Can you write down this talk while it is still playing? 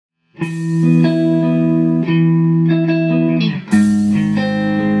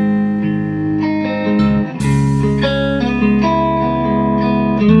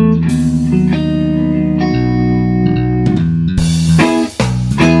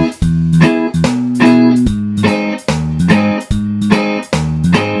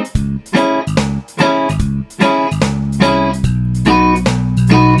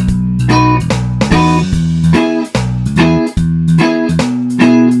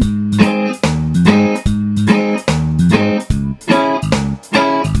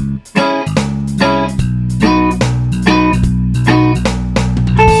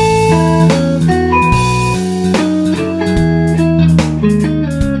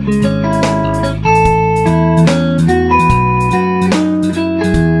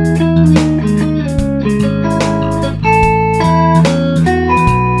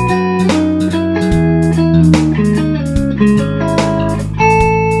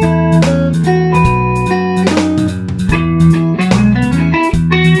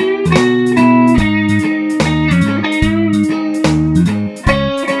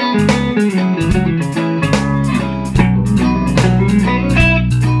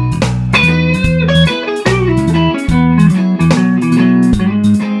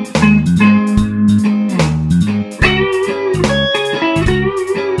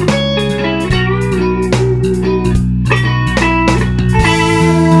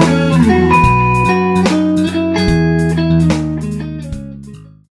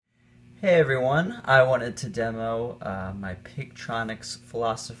Hey everyone, I wanted to demo my Pigtronix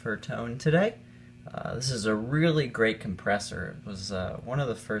Philosopher tone today. This is a really great compressor. It was one of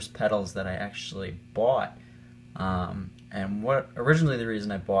the first pedals that I actually bought. And originally the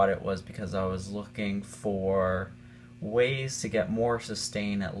reason I bought it was because I was looking for ways to get more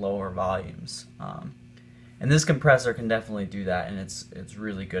sustain at lower volumes. And this compressor can definitely do that, and it's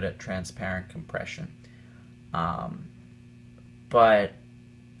really good at transparent compression. But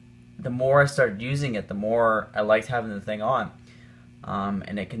the more I started using it, the more I liked having the thing on.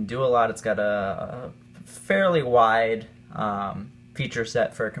 And it can do a lot. It's got a fairly wide feature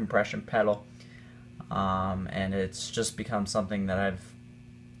set for a compression pedal. And it's just become something that I've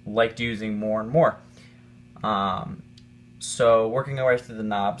liked using more and more. So working our way through the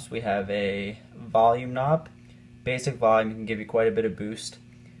knobs, we have a volume knob. Basic volume can give you quite a bit of boost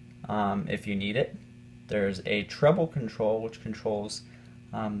if you need it. There's a treble control, which controls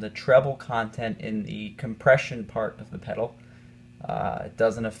the treble content in the compression part of the pedal. It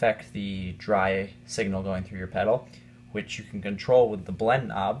doesn't affect the dry signal going through your pedal, which you can control with the blend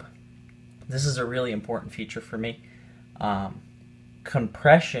knob. This is a really important feature for me.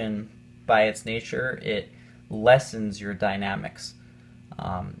 Compression, by its nature, it lessens your dynamics.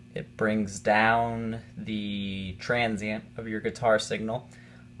 It brings down the transient of your guitar signal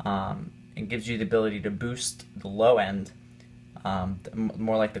and gives you the ability to boost the low end,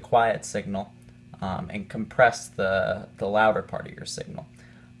 more like the quiet signal, and compress the louder part of your signal.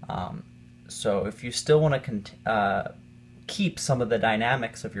 So if you still want to keep some of the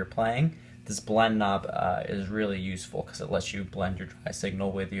dynamics of your playing, this blend knob is really useful because it lets you blend your dry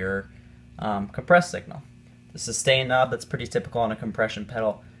signal with your compressed signal. The sustain knob, that's pretty typical on a compression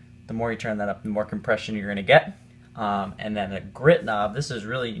pedal. The more you turn that up, the more compression you're going to get. And then a grit knob, this is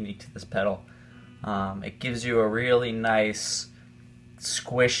really unique to this pedal. It gives you a really nice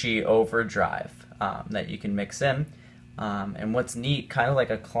squishy overdrive that you can mix in. And what's neat, kind of like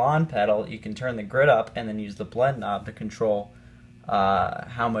a Klon pedal, you can turn the grit up and then use the blend knob to control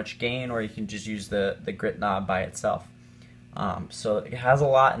how much gain, or you can just use the grit knob by itself. So it has a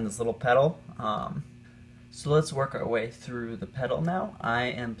lot in this little pedal. So let's work our way through the pedal now. I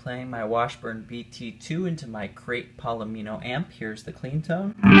am playing my Washburn BT2 into my Crate Palomino amp. Here's the clean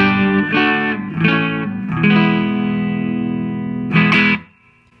tone.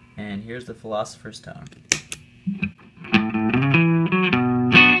 And here's the Philosopher's tone.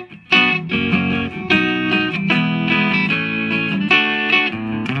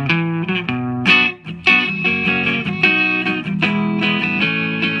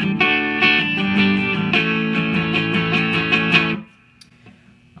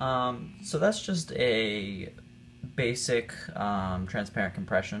 So that's just a basic transparent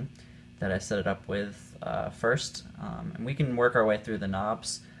compression that I set it up with first, and we can work our way through the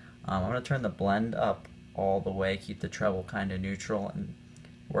knobs. I'm going to turn the blend up all the way, keep the treble kind of neutral, and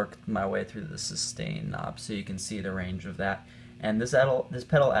work my way through the sustain knob so you can see the range of that. And this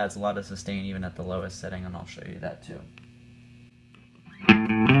pedal adds a lot of sustain even at the lowest setting, and I'll show you that too.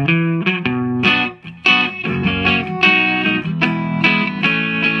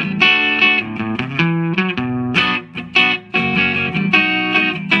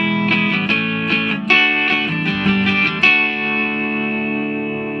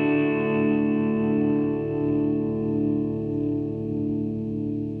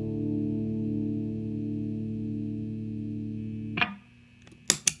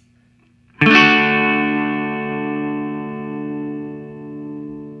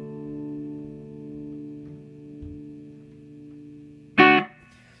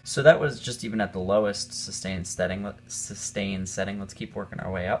 So that was just even at the lowest sustain setting. Let's keep working our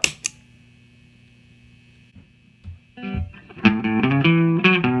way up.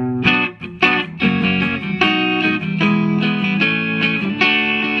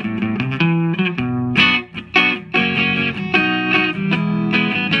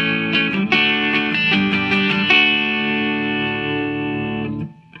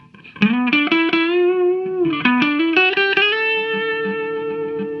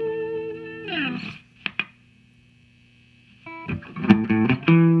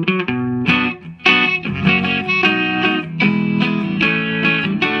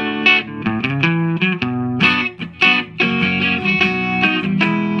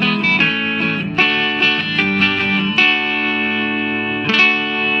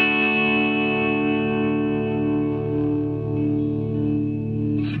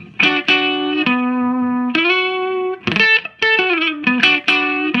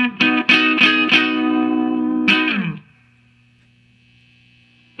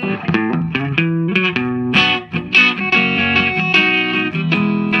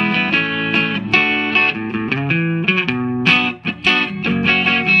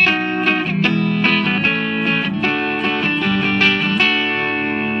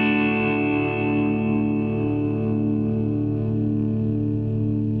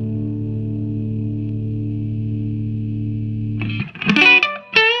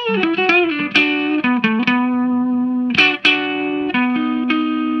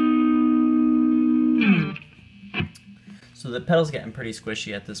 So the pedal's getting pretty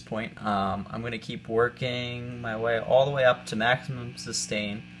squishy at this point. I'm going to keep working my way all the way up to maximum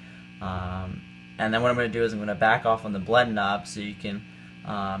sustain. And then what I'm going to do is I'm going to back off on the blend knob so you can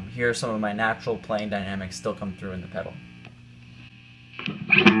hear some of my natural playing dynamics still come through in the pedal.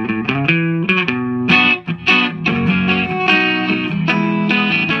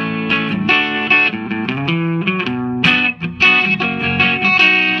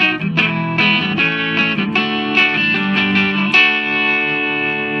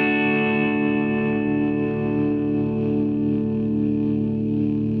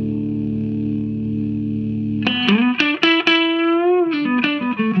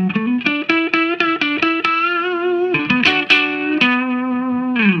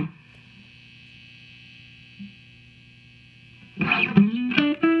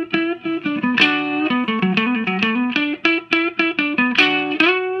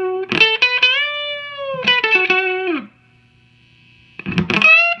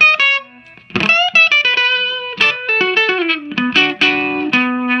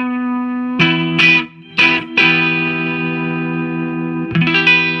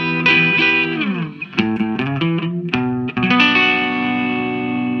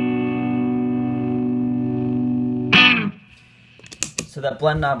 So that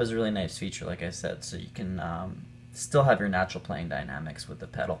blend knob is a really nice feature, like I said, so you can still have your natural playing dynamics with the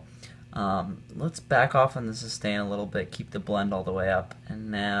pedal. Let's back off on the sustain a little bit, keep the blend all the way up,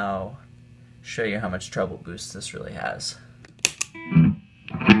 and now show you how much treble boost this really has.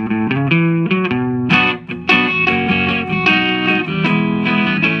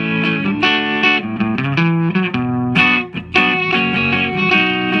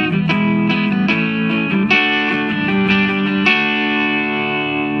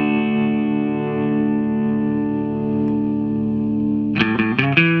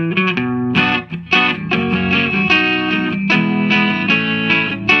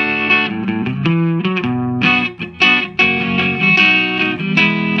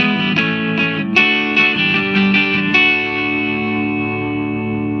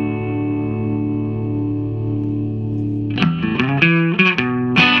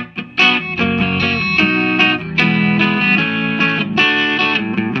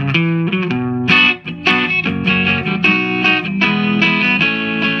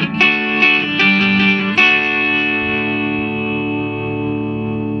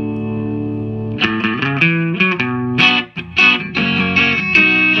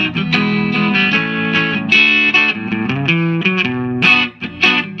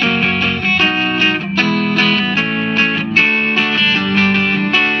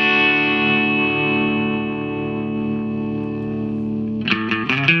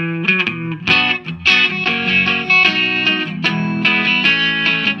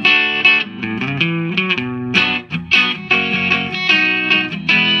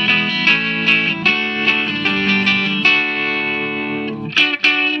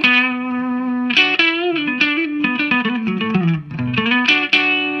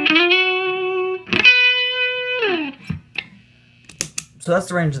 So that's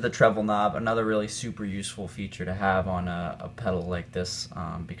the range of the treble knob. Another really super useful feature to have on a pedal like this,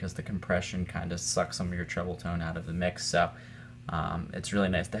 because the compression kind of sucks some of your treble tone out of the mix. So it's really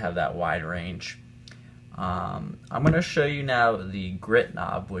nice to have that wide range. I'm going to show you now the grit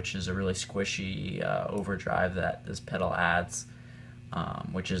knob, which is a really squishy overdrive that this pedal adds,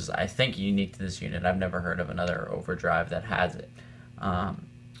 which is, I think, unique to this unit. I've never heard of another overdrive that has it.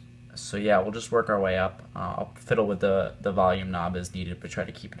 So yeah, we'll just work our way up. I'll fiddle with the volume knob as needed, but try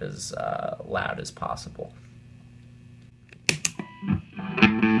to keep it as loud as possible.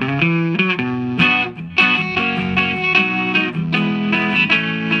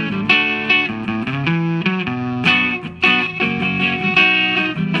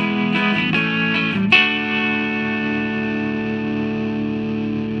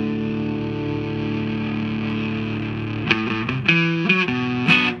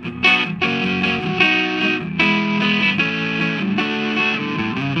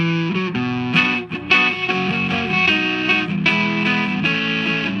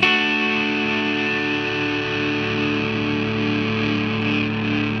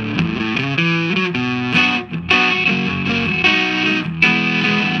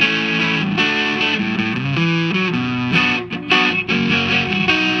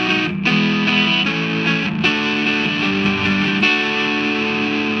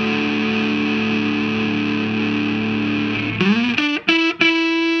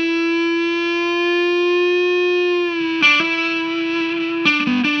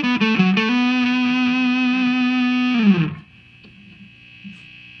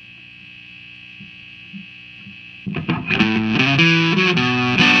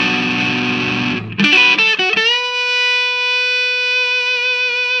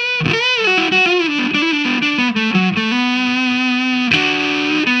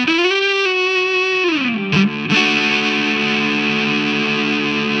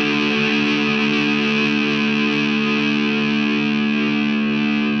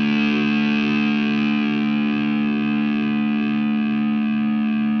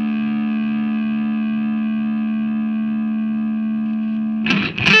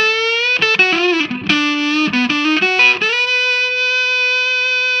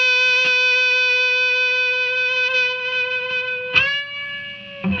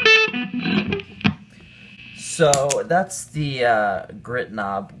 So that's the grit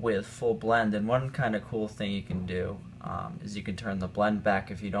knob with full blend, and one kind of cool thing you can do is you can turn the blend back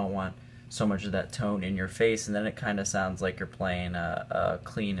if you don't want so much of that tone in your face, and then it kind of sounds like you're playing a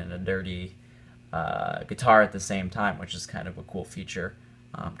clean and a dirty guitar at the same time, which is kind of a cool feature,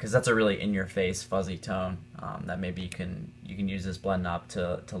 because that's a really in-your-face fuzzy tone that maybe you can use this blend knob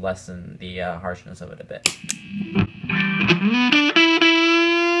to lessen the harshness of it a bit.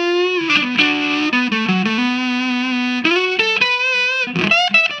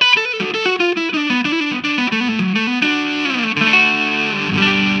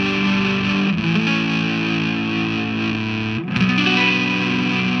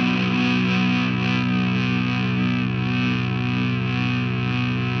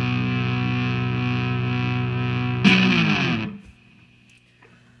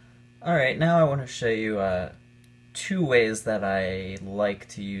 Alright, now I want to show you two ways that I like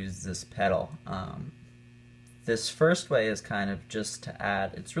to use this pedal. This first way is kind of just to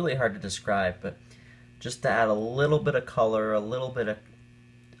add, it's really hard to describe, but just to add a little bit of color, a little bit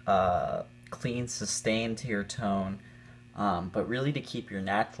of clean sustain to your tone, but really to keep your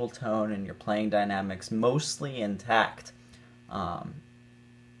natural tone and your playing dynamics mostly intact.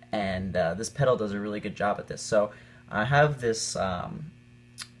 This pedal does a really good job at this. So I have this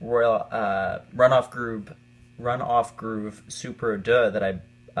Royal runoff groove Super Deux that I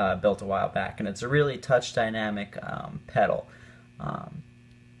built a while back, and it's a really touch dynamic pedal,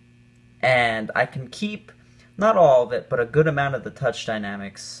 and I can keep not all of it, but a good amount of the touch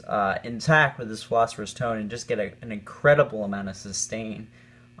dynamics intact with this Philosopher's tone, and just get an incredible amount of sustain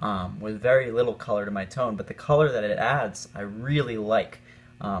with very little color to my tone. But the color that it adds, I really like,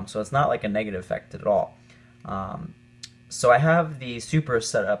 so it's not like a negative effect at all. So I have the Super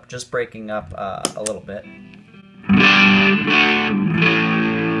set up, just breaking up a little bit.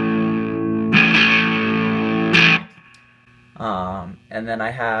 And then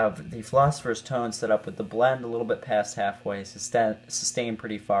I have the Philosopher's tone set up with the blend a little bit past halfway, sustain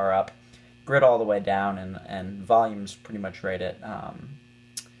pretty far up, grit all the way down, and volume's pretty much right at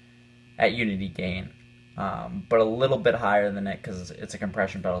unity gain, but a little bit higher than it because it's a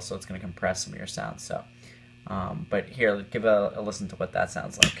compression pedal, so it's going to compress some of your sound. So, but here, give a listen to what that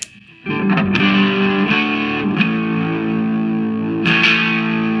sounds like.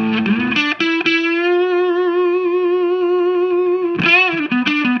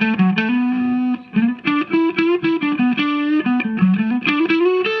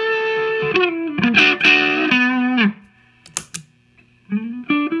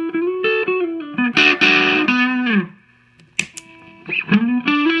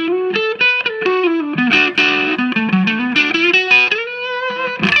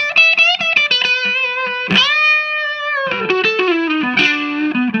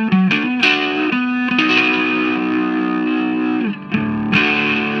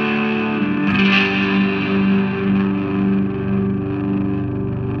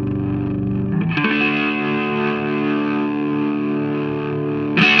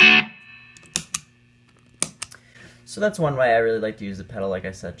 So that's one way I really like to use the pedal, like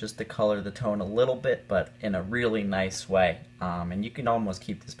I said, just to color the tone a little bit, but in a really nice way. And you can almost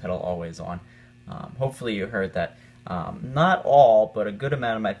keep this pedal always on. Hopefully you heard that. Not all, but a good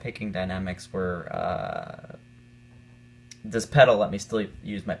amount of my picking dynamics were, this pedal let me still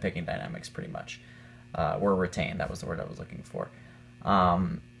use my picking dynamics pretty much. Were retained, that was the word I was looking for.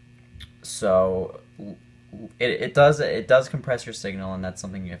 So it does compress your signal, and that's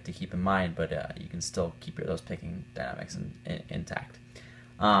something you have to keep in mind, but you can still keep those picking dynamics intact.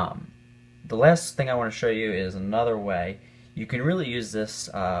 The last thing I want to show you is another way. You can really use this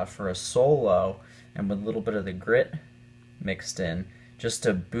for a solo and with a little bit of the grit mixed in, just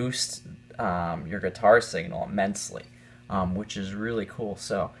to boost your guitar signal immensely, which is really cool.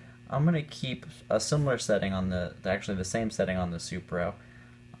 So I'm going to keep a similar setting on actually the same setting on the Supro,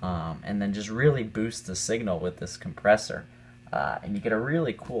 and then just really boost the signal with this compressor. And you get a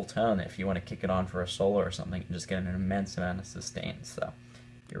really cool tone if you want to kick it on for a solo or something and just get an immense amount of sustain. So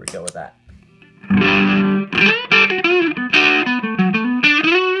here we go with that.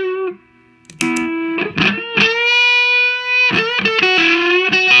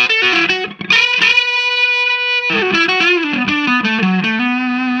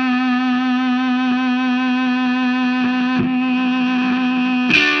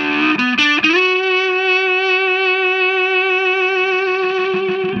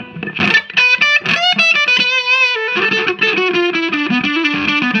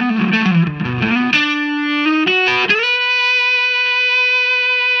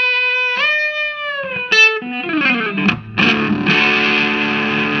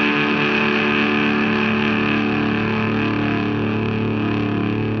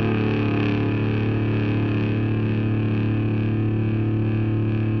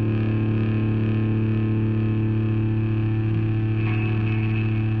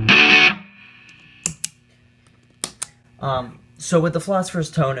 So with the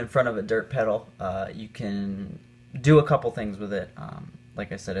Philosopher's tone in front of a dirt pedal, you can do a couple things with it.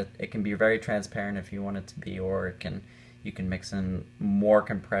 Like I said, it can be very transparent if you want it to be, or you can mix in more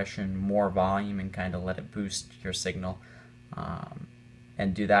compression, more volume, and kind of let it boost your signal,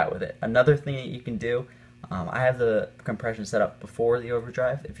 and do that with it. Another thing that you can do, I have the compression set up before the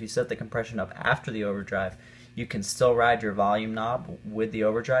overdrive. If you set the compression up after the overdrive, you can still ride your volume knob with the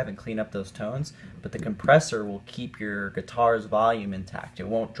overdrive and clean up those tones, but the compressor will keep your guitar's volume intact. It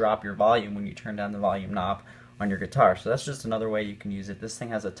won't drop your volume when you turn down the volume knob on your guitar. So that's just another way you can use it. This thing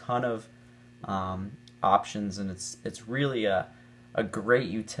has a ton of options, and it's really a great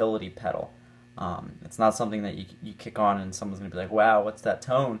utility pedal. It's not something that you kick on and someone's going to be like, wow, what's that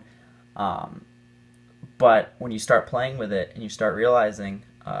tone? But when you start playing with it and you start realizing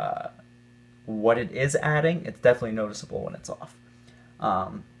what it is adding, it's definitely noticeable when it's off.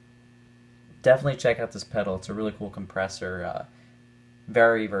 Definitely check out this pedal. It's a really cool compressor,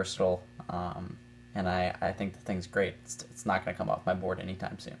 very versatile, and I think the thing's great. It's not going to come off my board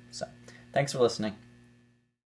anytime soon. So thanks for listening.